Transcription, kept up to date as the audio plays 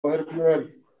Go ahead if you're ready.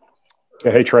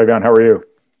 Hey, Trevion, how are you?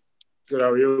 Good, how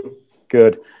are you?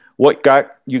 Good. What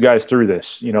got you guys through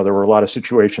this? You know, there were a lot of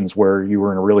situations where you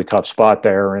were in a really tough spot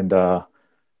there, and how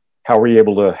were you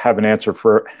able to have an answer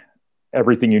for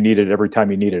everything you needed every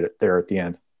time you needed it there at the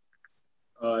end?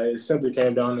 It simply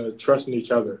came down to trusting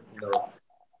each other,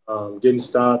 getting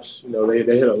stops.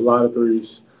 They hit a lot of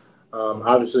threes.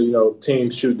 Obviously,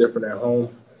 teams shoot different at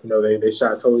home. They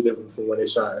shot totally different from when they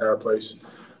shot at our place.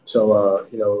 So,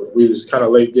 we was kind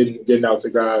of late getting out to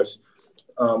guys.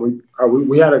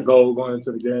 We had a goal going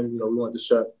into the game. We wanted to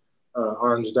shut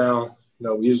Orange down.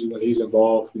 Usually when he's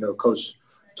involved, Coach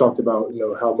talked about,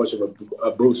 how much of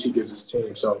a boost he gives his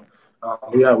team. So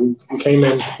we came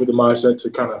in with the mindset to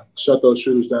kind of shut those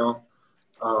shooters down.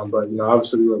 But,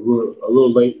 obviously we were a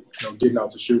little late, getting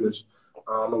out to shooters.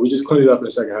 And we just cleaned it up in the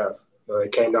second half.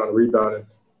 It came down to rebounding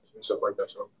and stuff like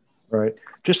that. So. Right.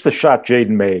 Just the shot Jaden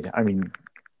made. I mean,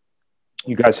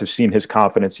 you guys have seen his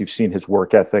confidence. You've seen his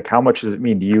work ethic. How much does it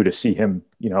mean to you to see him,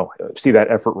 see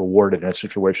that effort rewarded in a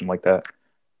situation like that?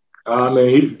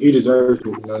 He deserves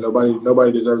it.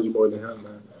 Nobody deserves it more than him,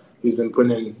 man. He's been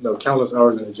putting in, countless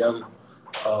hours in the gym.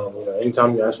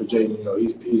 Anytime you ask for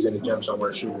Jaden, he's in the gym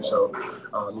somewhere shooting. So,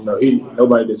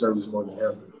 nobody deserves it more than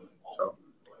him. So.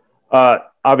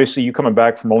 Obviously, you coming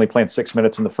back from only playing 6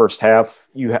 minutes in the first half,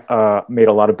 you made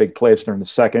a lot of big plays during the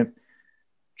second.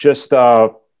 Just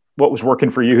what was working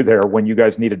for you there when you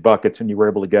guys needed buckets and you were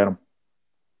able to get them?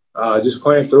 Just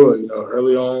playing through it,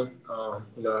 early on.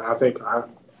 I think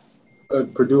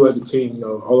Purdue as a team,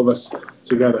 all of us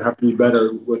together have to be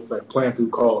better with playing through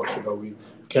calls. We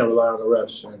can't rely on the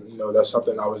refs, and that's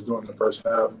something I was doing in the first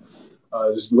half.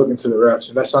 Just looking to the refs,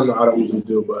 and that's something I don't usually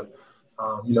do, but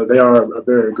they are a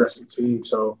very aggressive team.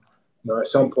 So, at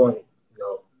some point,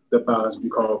 the foul has to be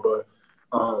called, but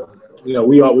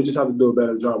we just have to do a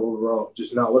better job overall.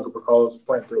 Just not looking for calls,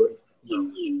 playing through it,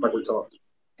 like we talked. Do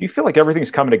you feel like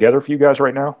everything's coming together for you guys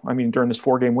right now? I mean, during this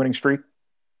 4-game winning streak,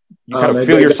 you kind of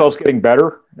feel yourselves getting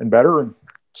better and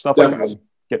stuff definitely. Like that,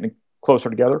 getting closer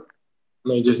together.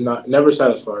 Just never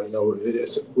satisfied.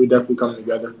 We definitely coming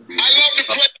together.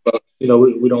 But we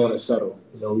don't want to settle.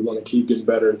 We want to keep getting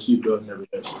better and keep building every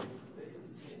day.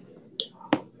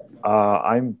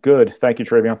 I'm good. Thank you,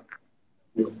 Trevion.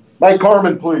 Mike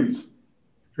Carmen, please.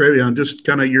 Trevion, just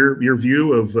kind of your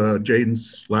view of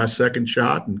Jaden's last second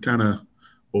shot and kind of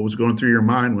what was going through your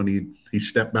mind when he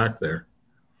stepped back there.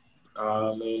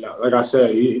 Like I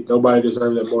said, nobody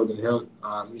deserved it more than him.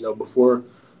 Before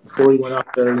he went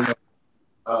out there,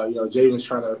 Jaden was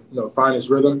trying to, find his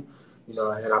rhythm, and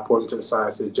I pulled him to the side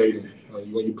and said, Jaden,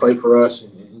 when you play for us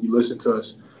and you listen to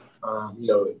us,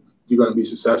 you're going to be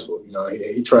successful.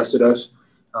 He trusted us,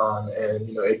 and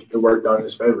it worked out in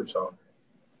his favor. So,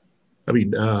 I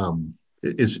mean, do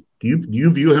you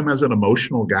view him as an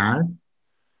emotional guy?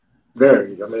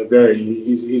 Very. Very.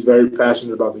 He's very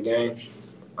passionate about the game.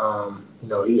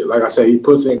 He, like I said, he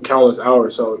puts in countless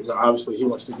hours. So, obviously he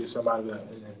wants to get some out of that.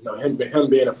 And him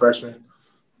being a freshman,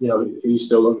 he's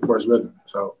still looking for his rhythm.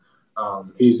 So,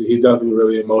 he's definitely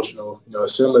really emotional.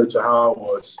 Similar to how I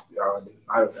was.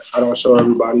 I don't show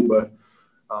everybody, but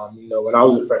when I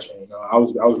was a freshman, I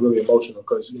was really emotional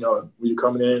because when you're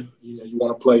coming in, you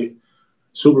want to play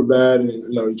super bad,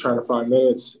 and you're trying to find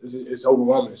minutes. It's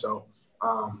overwhelming. So,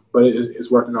 but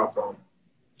it's working out for him.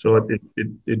 So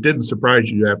it didn't surprise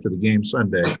you after the game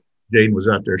Sunday. Jaden was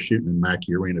out there shooting in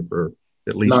Mackey Arena for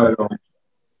at least. Not at all.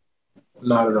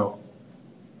 Not at all.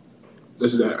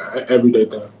 This is an everyday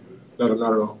thing. Not at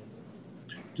all.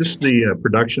 Just the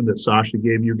production that Sasha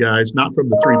gave you guys, not from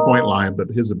the 3-point line, but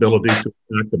his ability to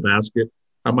attack the basket.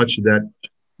 How much did that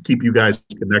keep you guys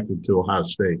connected to Ohio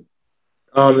State?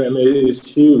 It's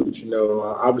huge.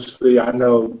 Obviously, I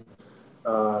know.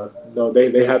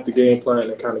 They have the game plan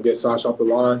to kind of get Sasha off the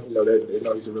line. They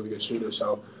know he's a really good shooter.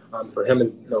 So for him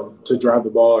to drive the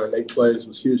ball and make plays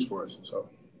was huge for us. So,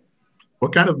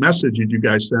 what kind of message did you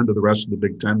guys send to the rest of the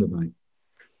Big Ten tonight?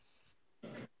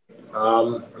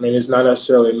 It's not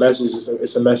necessarily a message.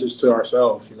 It's a message to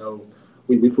ourselves.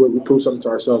 We prove something to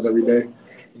ourselves every day.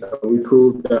 We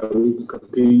prove that we can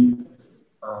compete.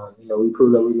 We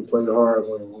prove that we can play hard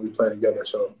when we play together.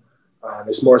 So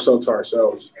it's more so to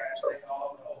ourselves. So.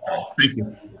 Thank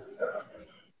you.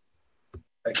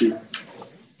 Thank you.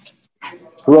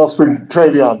 Who else for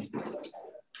Trevion?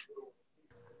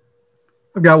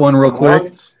 I've got one real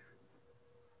quick.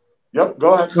 Yep,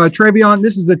 go ahead. Trevion,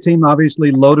 this is a team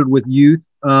obviously loaded with youth.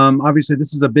 Obviously,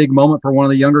 this is a big moment for one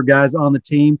of the younger guys on the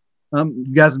team.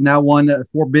 You guys have now won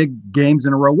 4 big games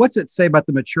in a row. What's it say about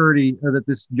the maturity that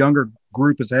this younger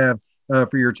group has had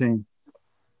for your team?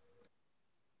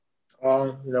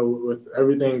 You know, with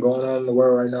everything going on in the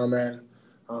world right now, man,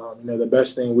 you know, the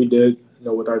best thing we did, you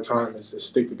know, with our time is to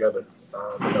stick together.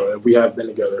 You know, if we have been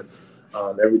together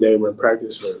every day, we're in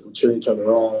practice, we're cheering each other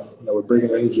on, you know, we're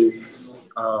bringing energy.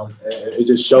 And it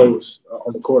just shows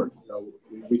on the court. You know,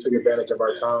 we took advantage of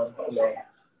our time, you know,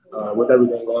 with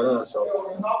everything going on.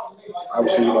 So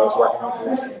obviously, you know, it's working out for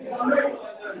us.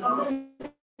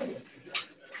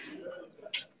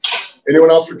 Anyone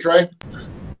else for Trey?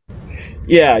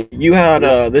 Yeah, you had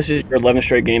this is your 11th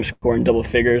straight game scoring double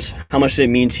figures. How much did it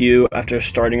mean to you after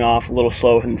starting off a little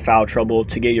slow in foul trouble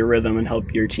to get your rhythm and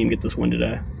help your team get this win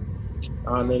today?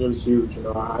 I mean, it was huge. You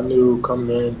know, I knew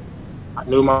coming in, I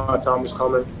knew my time was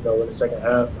coming. You know, in the second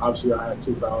half, obviously I had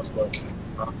 2 fouls, but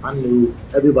I knew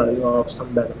everybody knew I was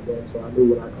coming back in the game. So I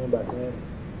knew when I came back in,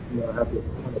 you know, I had to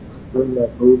kind of bring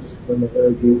that boost, bring the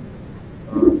energy,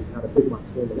 kind of pick my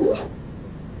teammates up.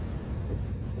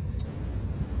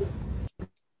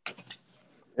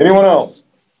 Anyone else?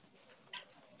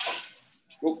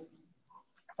 Cool.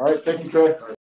 All right, thank you, Trey.